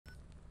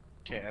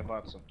Okay, I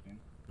bought something.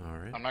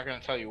 Alright. I'm not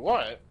gonna tell you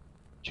what.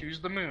 Choose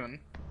the moon.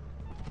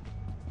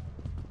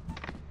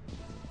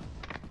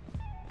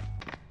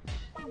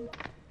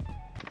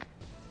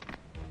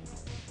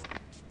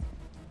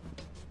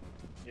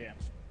 Yeah.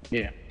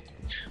 Yeah.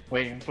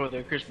 Waiting for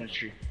the Christmas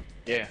tree.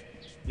 Yeah.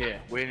 Yeah.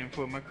 Waiting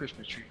for my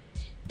Christmas tree.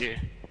 Yeah.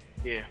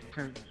 Yeah.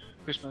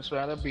 Christmas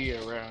gotta be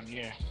around.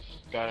 Yeah.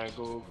 Gotta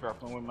go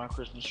cropping with my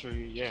Christmas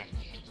tree. Yeah.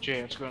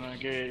 Jan's gonna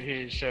get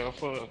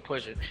himself a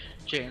present.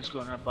 Jan's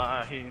gonna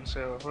buy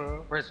himself a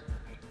present.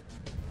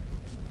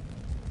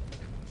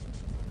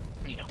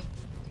 Yeah.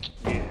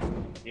 Yeah.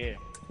 Yeah.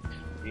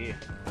 Yeah.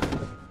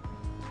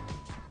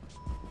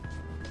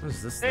 What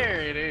is this There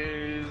thing? it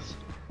is.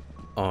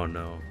 Oh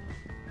no.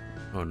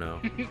 Oh no.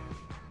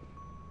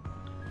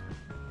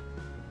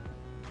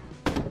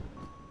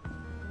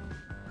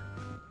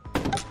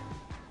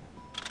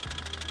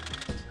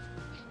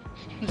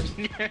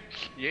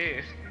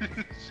 Yeah.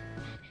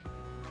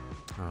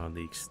 Oh,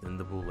 the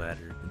extendable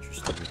ladder.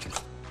 Interesting,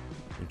 interesting.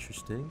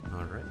 Interesting.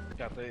 Alright.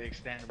 Got the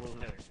extendable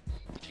letter.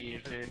 See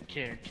if it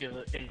can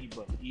kill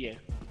anybody. Yeah.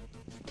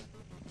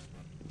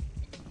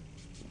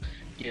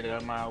 Get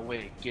out of my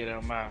way. Get out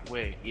of my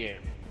way. Yeah.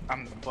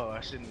 I'm the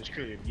boss in this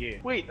crib. Yeah.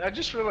 Wait, I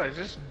just realized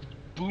this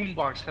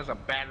boombox has a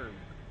battery.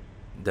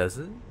 Does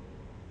it?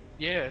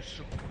 Yes.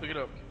 Look it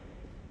up.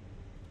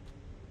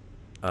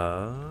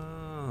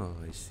 Oh,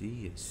 I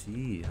see, I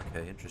see.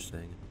 Okay,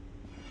 interesting.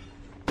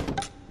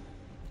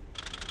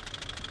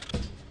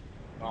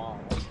 Oh.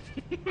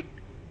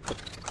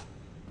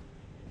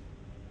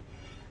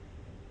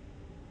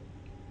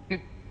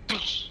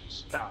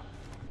 Stop.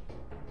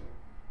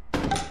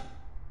 I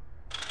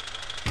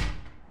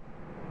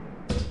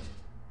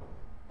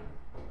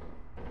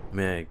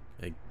mean,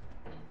 I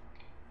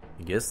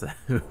guess that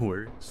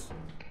works.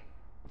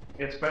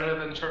 It's better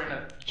than trying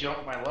to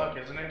jump my luck,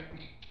 isn't it?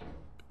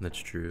 That's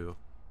true.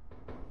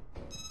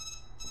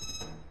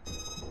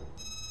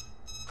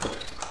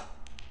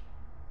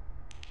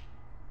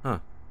 Huh.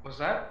 Was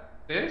that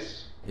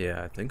this?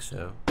 Yeah, I think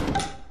so.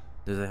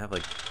 Does it have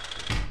like...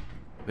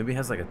 Maybe it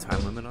has like a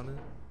time limit on it?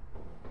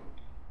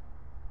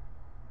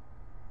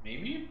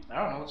 Maybe?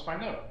 I don't know. Let's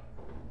find out.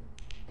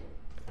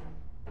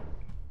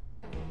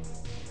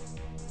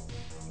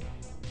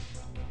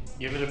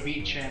 Give it a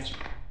beat chance.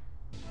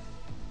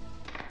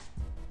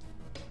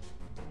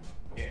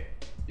 Yeah,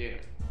 yeah.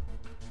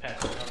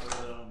 Pass it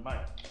over the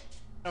mic.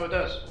 Oh, it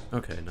does.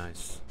 Okay,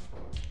 nice.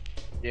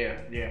 Yeah,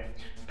 yeah.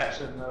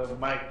 Passing the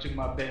mic to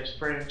my best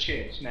friend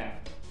Chance now.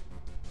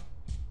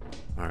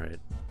 Alright.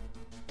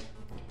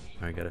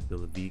 I gotta fill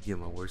the beat, get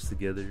my words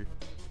together.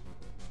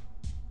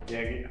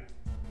 Yeah, yeah.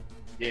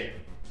 Yeah,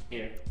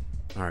 yeah.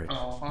 Alright.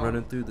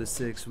 Running through the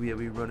 6, we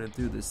running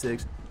through the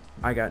 6.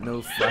 I got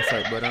no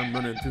flashlight, but I'm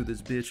running through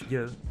this bitch,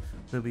 yeah.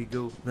 Let me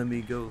go, let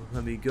me go,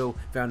 let me go.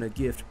 Found a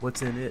gift,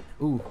 what's in it?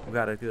 Ooh,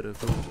 gotta go.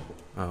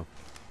 Oh.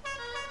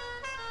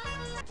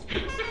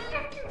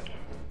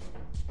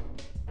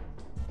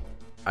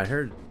 I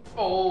heard.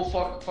 Oh,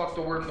 fuck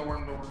the worm.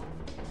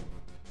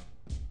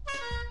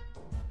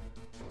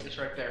 It's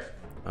right there.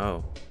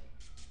 Oh.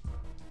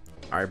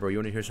 Alright, bro, you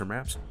wanna hear some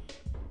raps?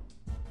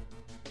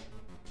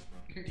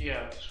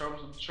 Yeah, show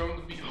him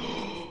the beat.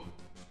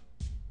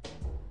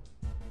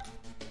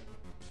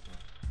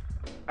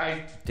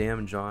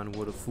 Damn, John,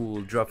 what a fool,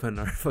 dropping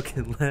our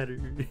fucking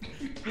ladder.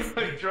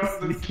 I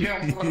dropped the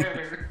damn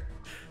ladder.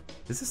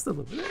 Is this still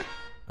over there?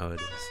 Oh, it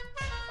is.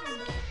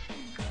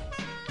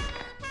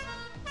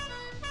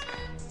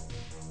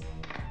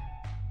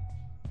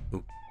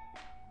 Ooh.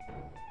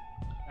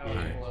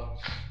 Right.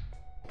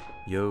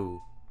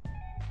 Yo.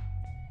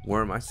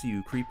 Worm, I see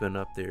you creeping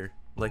up there.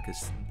 Like a...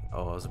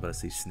 Oh, I was about to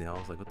say snail. I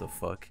was like, what the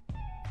fuck?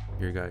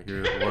 You're a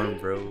worm,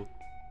 bro.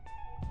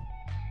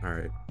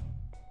 Alright.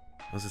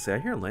 I was gonna say, I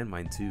hear a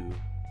landmine too.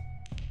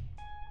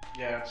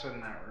 Yeah, it's in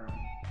that room.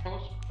 I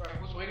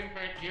was waiting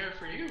right here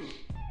for you.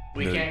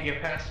 We can't get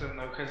past him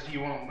though, because he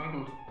won't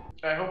move.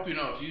 I hope you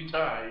know, if you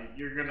die,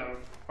 you're gonna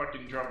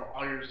fucking drop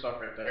all your stuff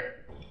right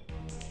there.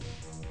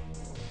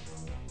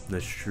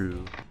 That's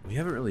true. We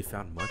haven't really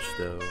found much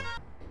though.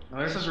 No,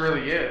 this is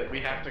really it.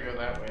 We have to go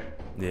that way.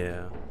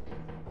 Yeah.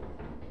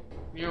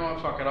 You know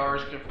what? Fuck it. I'll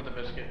risk it for the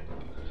biscuit.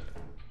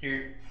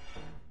 Here.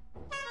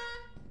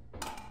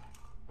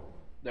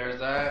 There's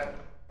that.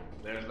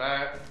 There's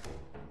that.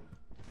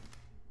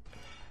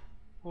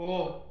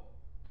 Oh.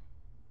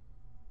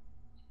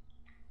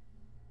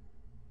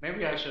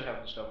 Maybe I should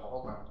have the stuff.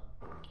 Hold on.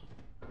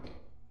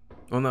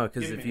 Well, no,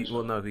 because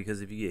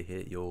if you get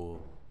hit,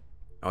 you'll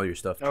all your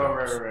stuff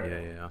drops. Right.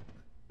 Yeah.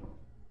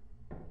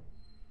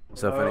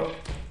 So if any...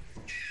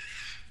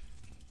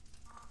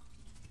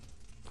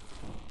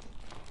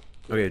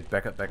 Okay,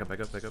 back up.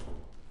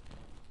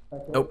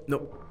 Oh,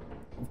 no.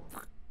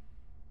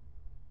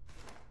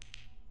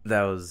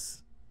 That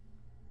was...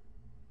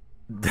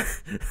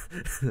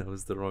 that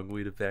was the wrong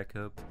way to back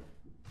up.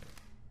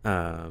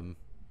 I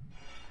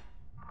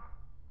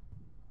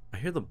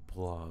hear the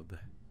blob.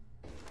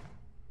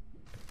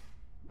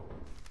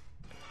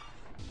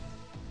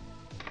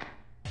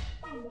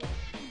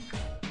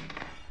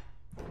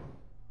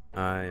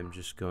 I am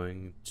just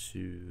going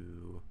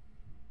to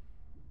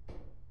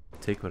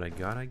take what I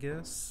got, I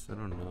guess. I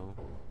don't know.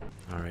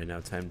 All right, now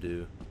time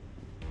to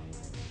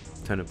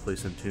play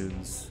some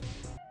tunes.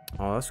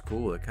 Oh, that's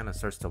cool. It kind of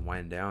starts to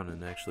wind down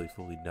and actually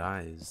fully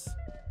dies.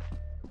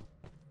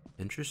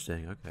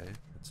 Interesting. Okay,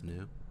 that's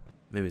new.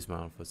 Maybe it's my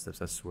own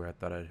footsteps. I swear I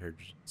thought I'd heard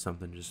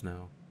something just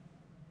now.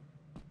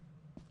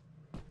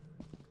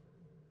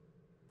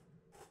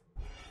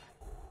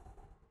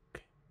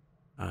 Okay.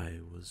 I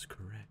was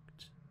correct.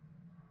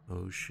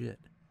 Oh shit.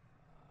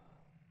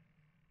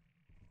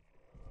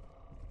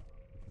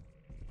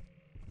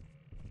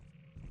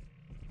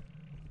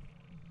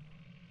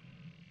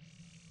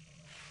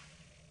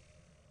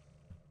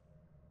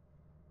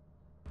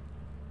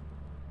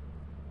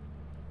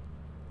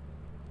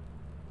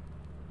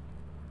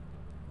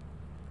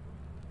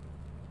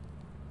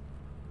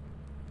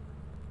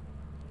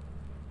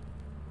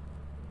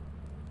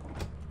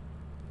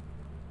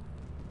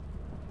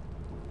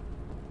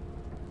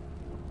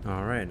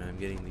 Alright, now I'm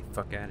getting the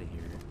fuck out of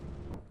here.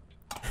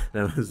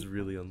 That was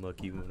really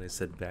unlucky when I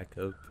said back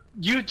up.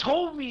 You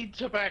told me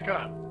to back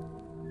up.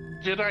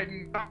 Did I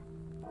not?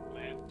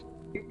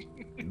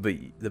 But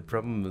the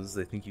problem was,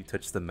 I think you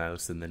touched the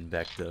mouse and then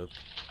backed up.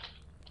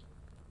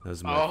 That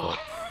was my fault.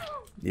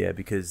 Yeah,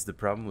 because the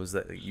problem was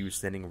that you were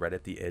standing right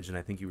at the edge and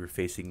I think you were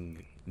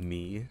facing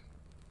me.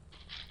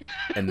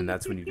 And then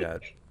that's when you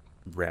got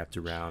wrapped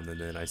around,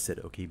 and then I said,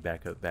 okay,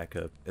 back up,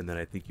 and then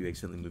I think you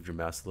accidentally moved your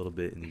mouse a little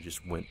bit and you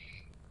just went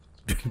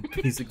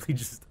basically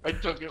just I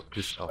took it.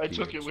 I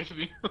took it with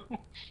me.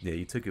 Yeah,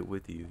 you took it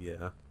with you. Yeah.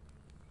 All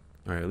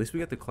right. At least we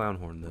got the clown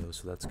horn though,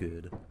 so that's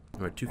good. All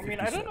right, 257. I mean,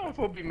 I don't know if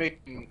we'll be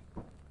making.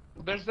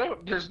 There's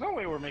no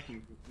way we're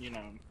making. You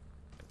know.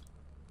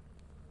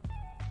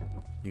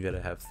 You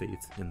gotta have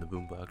faith in the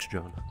boombox,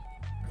 John.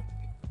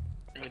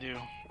 I do.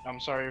 I'm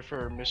sorry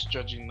for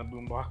misjudging the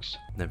boombox.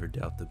 Never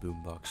doubt the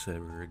boombox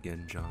ever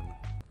again, John.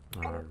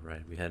 All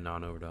right, we heading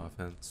on over to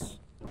offense.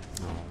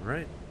 All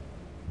right.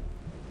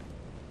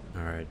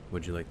 All right.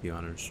 Would you like the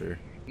honors, sir?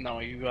 No,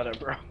 you got it,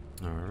 bro.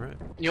 All right.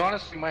 You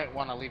honestly might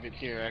want to leave it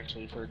here,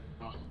 actually, for.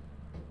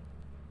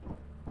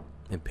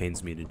 It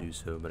pains me to do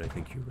so, but I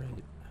think you're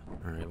right.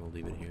 All right, we'll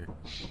leave it here.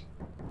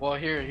 Well,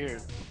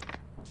 here.